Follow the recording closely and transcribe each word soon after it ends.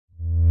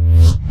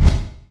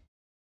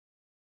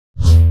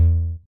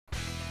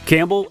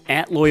Campbell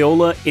at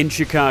Loyola in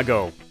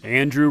Chicago.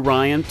 Andrew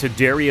Ryan to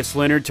Darius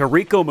Leonard to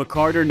Rico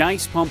McCarter.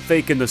 Nice pump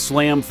fake in the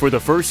slam for the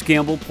first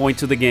Campbell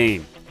points of the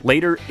game.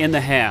 Later in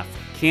the half,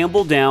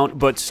 Campbell down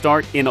but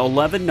start an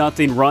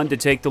 11-0 run to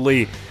take the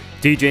lead.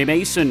 DJ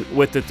Mason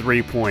with the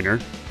three-pointer.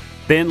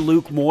 Then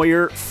Luke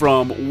Moyer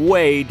from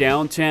way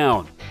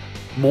downtown.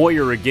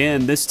 Moyer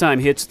again, this time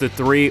hits the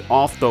three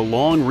off the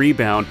long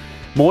rebound.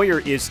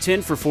 Moyer is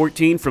 10 for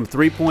 14 from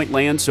three-point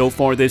land so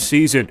far this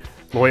season.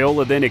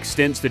 Loyola then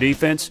extends the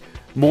defense.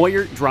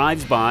 Moyer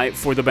drives by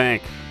for the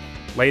bank.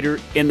 Later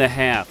in the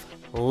half,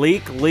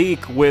 Leak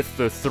with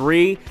the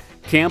three.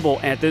 Campbell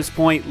at this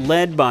point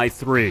led by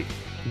three.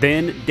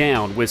 Then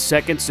down with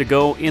seconds to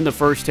go in the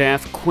first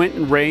half,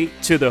 Quentin Ray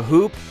to the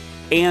hoop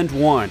and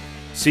one.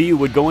 CU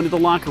would go into the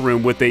locker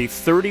room with a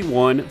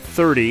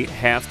 31-30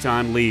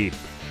 halftime lead.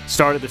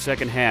 Start of the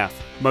second half,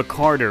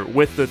 McCarter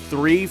with the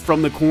three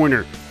from the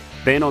corner.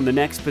 Then on the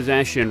next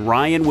possession,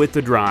 Ryan with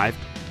the drive.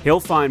 He'll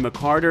find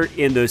McCarter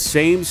in the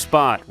same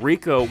spot.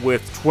 Rico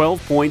with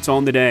 12 points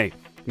on the day.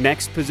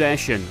 Next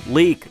possession,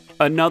 Leak,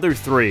 another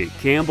three.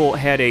 Campbell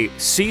had a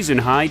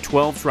season-high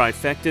 12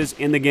 trifectas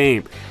in the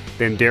game.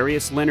 Then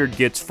Darius Leonard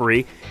gets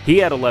free. He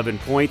had 11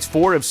 points.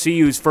 4 of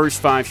CU's first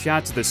 5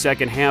 shots of the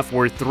second half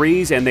were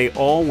threes, and they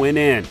all went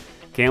in.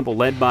 Campbell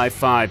led by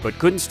 5, but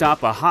couldn't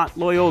stop a hot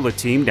Loyola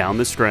team down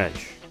the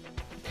stretch.